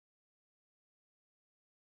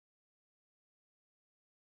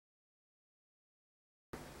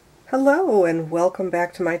Hello and welcome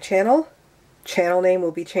back to my channel. Channel name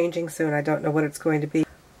will be changing soon. I don't know what it's going to be.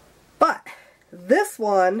 But this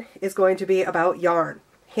one is going to be about yarn.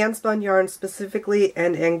 Handspun yarn specifically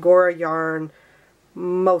and angora yarn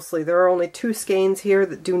mostly. There are only two skeins here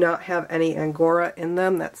that do not have any angora in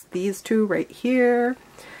them. That's these two right here.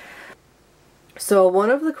 So one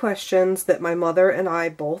of the questions that my mother and I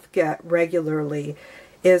both get regularly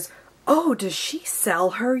is, oh, does she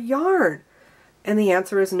sell her yarn? And the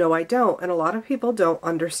answer is no, I don't. And a lot of people don't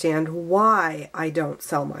understand why I don't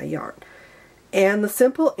sell my yarn. And the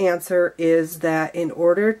simple answer is that in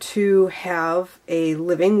order to have a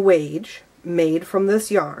living wage made from this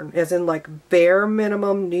yarn, as in like bare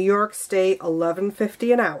minimum New York State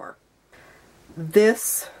 $11.50 an hour,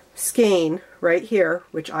 this skein right here,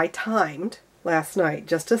 which I timed last night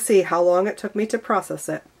just to see how long it took me to process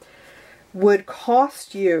it, would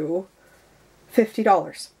cost you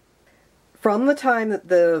 $50. From the time that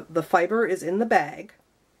the fiber is in the bag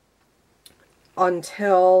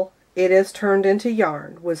until it is turned into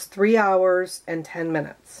yarn was 3 hours and 10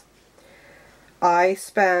 minutes. I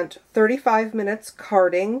spent 35 minutes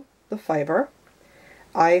carding the fiber.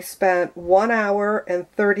 I spent 1 hour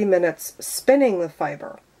and 30 minutes spinning the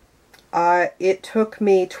fiber. It took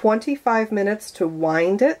me 25 minutes to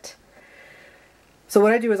wind it. So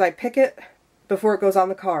what I do is I pick it before it goes on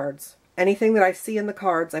the cards. Anything that I see in the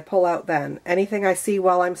cards, I pull out then. Anything I see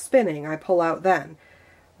while I'm spinning, I pull out then.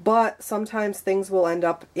 But sometimes things will end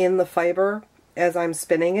up in the fiber as I'm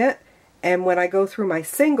spinning it, and when I go through my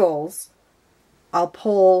singles, I'll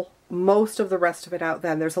pull most of the rest of it out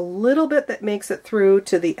then. There's a little bit that makes it through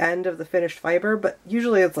to the end of the finished fiber, but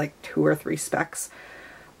usually it's like 2 or 3 specks.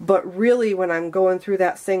 But really, when I'm going through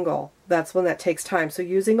that single, that's when that takes time. So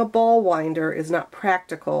using a ball winder is not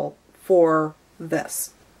practical for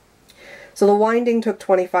this. So the winding took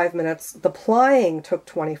 25 minutes, the plying took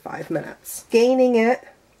 25 minutes. Gaining it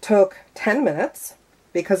took 10 minutes,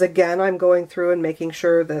 because again, I'm going through and making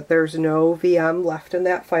sure that there's no VM left in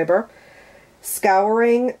that fiber.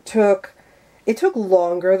 Scouring took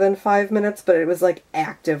longer than 5 minutes, but it was like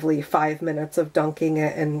actively 5 minutes of dunking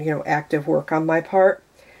it and, active work on my part.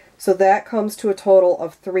 So that comes to a total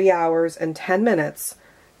of 3 hours and 10 minutes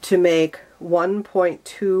to make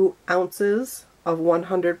 1.2 ounces of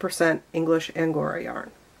 100% English angora yarn.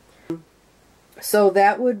 So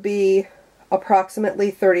that would be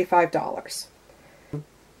approximately $35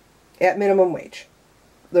 at minimum wage,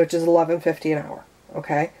 which is $11.50 an hour,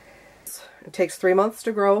 okay? It takes 3 months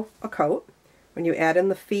to grow a coat. When you add in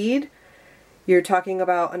the feed, you're talking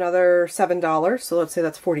about another $7, so let's say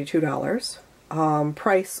that's $42.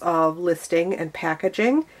 Price of listing and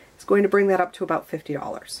packaging is going to bring that up to about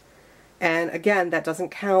 $50. And again, that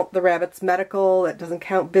doesn't count the rabbit's medical, that doesn't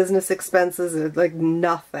count business expenses, it's like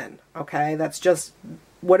nothing, okay? That's just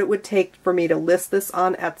what it would take for me to list this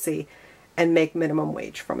on Etsy and make minimum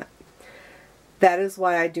wage from it. That is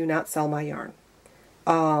why I do not sell my yarn.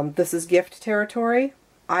 This is gift territory.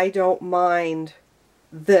 I don't mind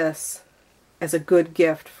this as a good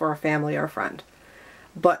gift for a family or friend.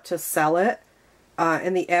 But to sell it,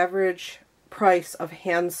 and the average price of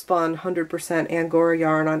hand-spun 100% angora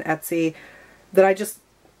yarn on Etsy that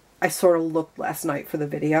I sort of looked last night for the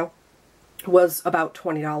video was about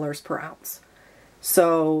 $20 per ounce.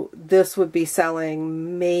 So this would be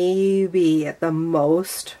selling maybe at the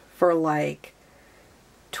most for like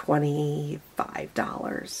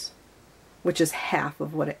 $25, which is half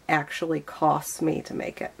of what it actually costs me to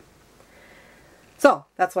make it. So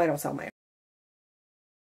that's why I don't sell my yarn.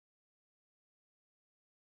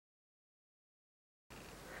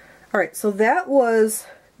 Alright, so that was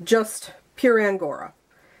just pure angora.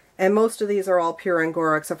 And most of these are all pure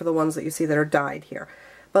angora except for the ones that you see that are dyed here.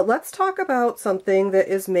 But let's talk about something that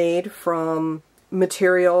is made from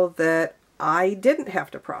material that I didn't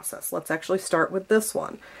have to process. Let's actually start with this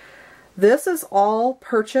one. This is all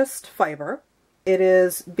purchased fiber. It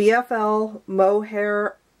is BFL,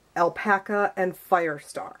 mohair, alpaca, and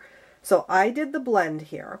Firestar. So I did the blend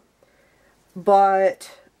here, but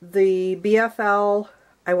the BFL,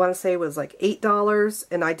 I want to say, was like $8,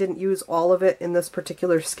 and I didn't use all of it in this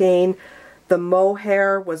particular skein. The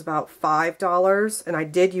mohair was about $5, and I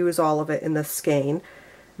did use all of it in this skein.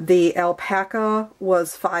 The alpaca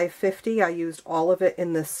was $5.50. I used all of it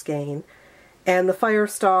in this skein. And the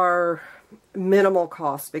Firestar, minimal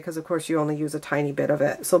cost, because of course you only use a tiny bit of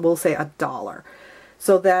it. So we'll say $1.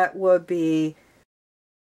 So that would be...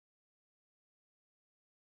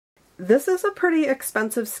 This is a pretty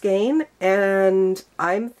expensive skein, and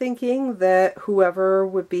I'm thinking that whoever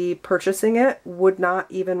would be purchasing it would not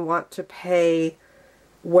even want to pay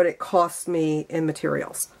what it costs me in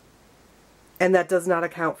materials. And that does not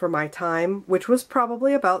account for my time, which was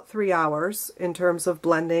probably about 3 hours in terms of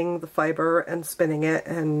blending the fiber and spinning it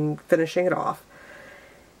and finishing it off.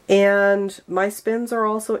 And my spins are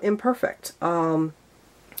also imperfect.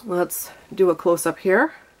 Let's do a close-up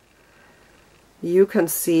here. You can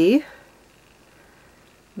see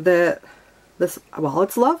that this, while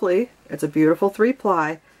it's lovely, it's a beautiful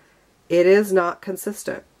 3-ply, it is not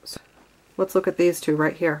consistent. So let's look at these two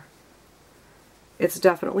right here. It's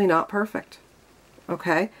definitely not perfect.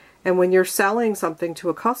 Okay? And when you're selling something to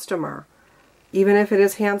a customer, even if it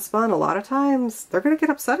is hand spun, a lot of times they're going to get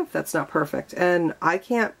upset if that's not perfect. And I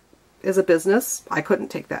can't, as a business, I couldn't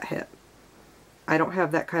take that hit. I don't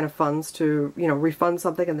have that kind of funds to, you know, refund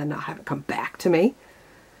something and then not have it come back to me.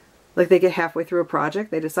 Like they get halfway through a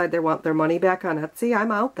project, they decide they want their money back on Etsy,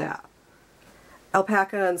 I'm out that.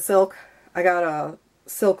 Alpaca and silk, I got a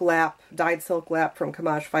silk lap, dyed silk lap from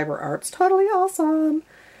Kamaj Fiber Arts. Totally awesome.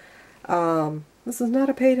 This is not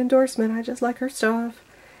a paid endorsement, I just like her stuff.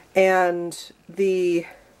 And the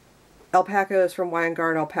alpaca is from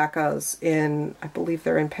Garden Alpacas in, I believe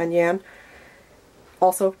they're in Penyan.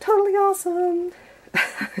 Also totally awesome.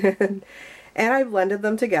 And I blended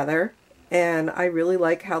them together, and I really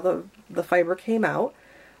like how the fiber came out.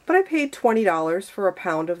 But I paid $20 for a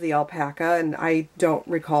pound of the alpaca, and I don't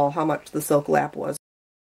recall how much the silk lap was.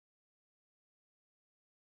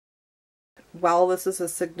 While this is a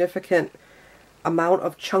significant amount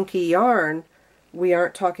of chunky yarn, we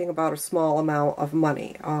aren't talking about a small amount of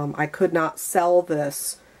money. I could not sell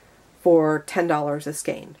this for $10 a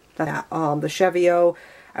skein. The Chevio,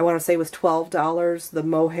 I want to say, was $12. The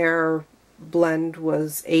mohair blend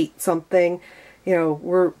was $8 something. You know,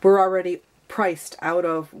 we're already priced out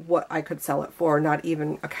of what I could sell it for, not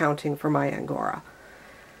even accounting for my angora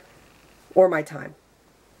or my time.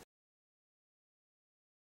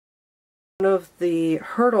 One of the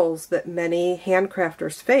hurdles that many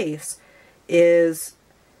handcrafters face is,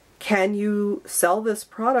 can you sell this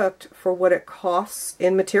product for what it costs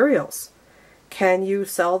in materials? Can you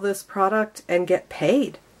sell this product and get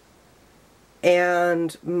paid?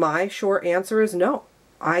 And my short answer is no.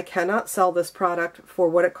 I cannot sell this product for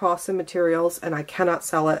what it costs in materials, and I cannot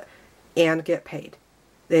sell it and get paid.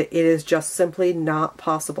 It is just simply not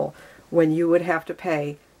possible when you would have to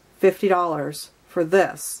pay $50 for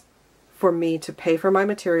this for me to pay for my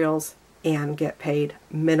materials and get paid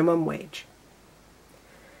minimum wage.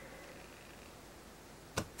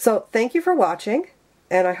 So thank you for watching,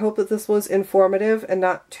 and I hope that this was informative and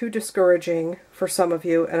not too discouraging for some of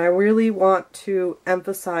you. And I really want to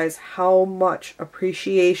emphasize how much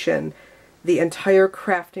appreciation the entire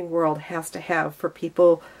crafting world has to have for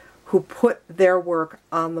people who put their work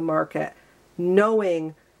on the market,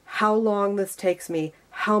 knowing how long this takes me,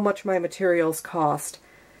 how much my materials cost,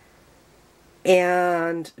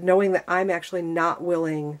 and knowing that I'm actually not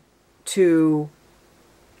willing to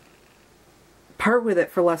part with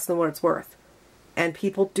it for less than what it's worth. And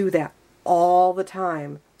people do that all the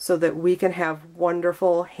time so that we can have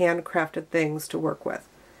wonderful handcrafted things to work with.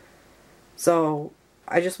 So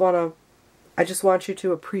I just want you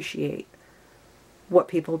to appreciate what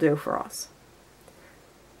people do for us.